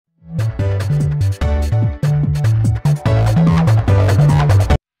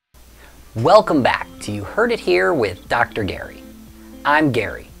Welcome back to You Heard It Here with Dr. Gary. I'm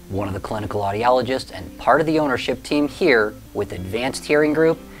Gary, one of the clinical audiologists and part of the ownership team here with Advanced Hearing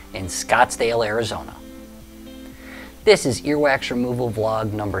Group in Scottsdale, Arizona. This is earwax removal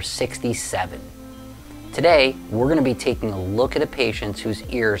vlog number 67. Today, we're going to be taking a look at a patient whose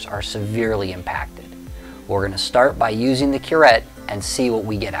ears are severely impacted. We're going to start by using the curette and see what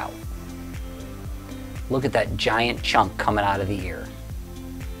we get out. Look at that giant chunk coming out of the ear.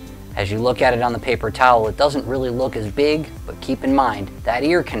 As you look at it on the paper towel, it doesn't really look as big, but keep in mind that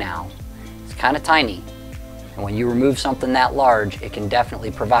ear canal is kind of tiny. And when you remove something that large, it can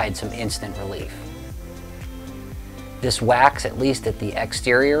definitely provide some instant relief. This wax, at least at the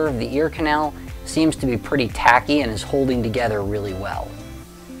exterior of the ear canal, seems to be pretty tacky and is holding together really well.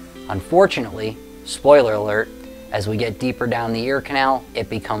 Unfortunately, spoiler alert, as we get deeper down the ear canal, it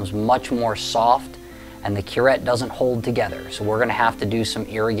becomes much more soft and the curette doesn't hold together, so we're going to have to do some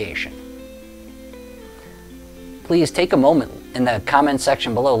irrigation. Please take a moment in the comment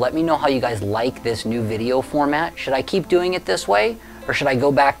section below. Let me know how you guys like this new video format. Should I keep doing it this way, or should I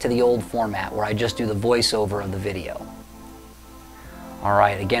go back to the old format where I just do the voiceover of the video?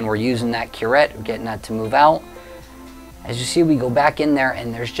 Alright, again, we're using that curette, we're getting that to move out. As you see, we go back in there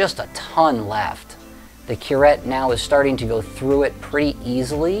and there's just a ton left. The curette now is starting to go through it pretty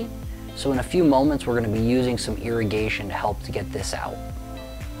easily. So in a few moments, we're going to be using some irrigation to help to get this out.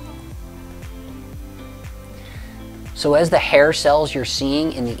 So as the hair cells you're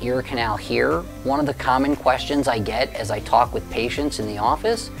seeing in the ear canal here, one of the common questions I get as I talk with patients in the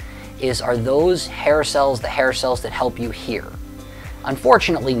office is, are those hair cells the hair cells that help you hear?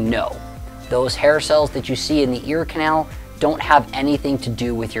 Unfortunately, no. Those hair cells that you see in the ear canal don't have anything to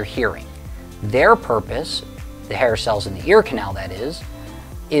do with your hearing. Their purpose, the hair cells in the ear canal that is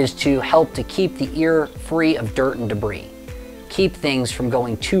to help to keep the ear free of dirt and debris, keep things from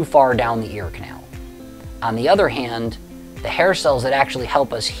going too far down the ear canal. On the other hand, the hair cells that actually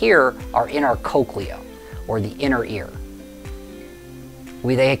help us hear are in our cochlea, or the inner ear.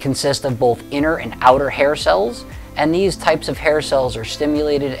 They consist of both inner and outer hair cells, and these types of hair cells are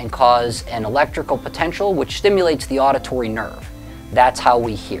stimulated and cause an electrical potential which stimulates the auditory nerve. That's how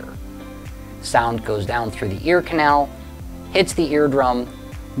we hear. Sound goes down through the ear canal, hits the eardrum,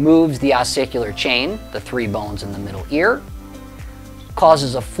 moves the ossicular chain, the three bones in the middle ear,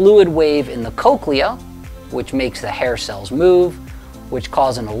 causes a fluid wave in the cochlea, which makes the hair cells move, which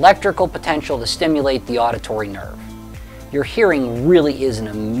cause an electrical potential to stimulate the auditory nerve. Your hearing really is an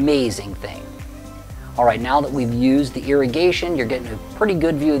amazing thing. All right, now that we've used the irrigation, you're getting a pretty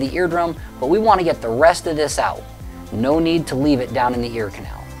good view of the eardrum, but we want to get the rest of this out. No need to leave it down in the ear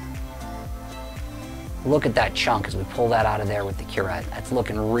canal. Look at that chunk as we pull that out of there with the curette. That's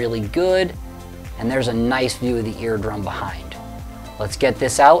looking really good, and there's a nice view of the eardrum behind. Let's get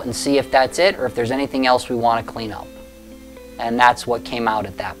this out and see if that's it or if there's anything else we want to clean up. And that's what came out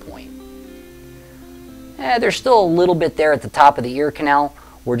at that point. There's still a little bit there at the top of the ear canal.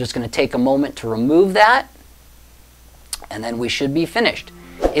 We're just going to take a moment to remove that, and then we should be finished.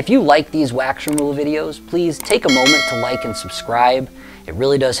 If you like these wax removal videos, please take a moment to like and subscribe. It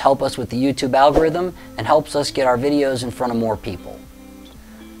really does help us with the YouTube algorithm and helps us get our videos in front of more people.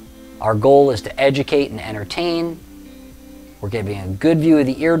 Our goal is to educate and entertain. We're giving a good view of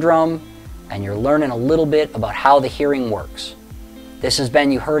the eardrum, and you're learning a little bit about how the hearing works. This has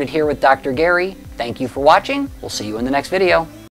been You Heard It Here with Dr. Gary. Thank you for watching. We'll see you in the next video.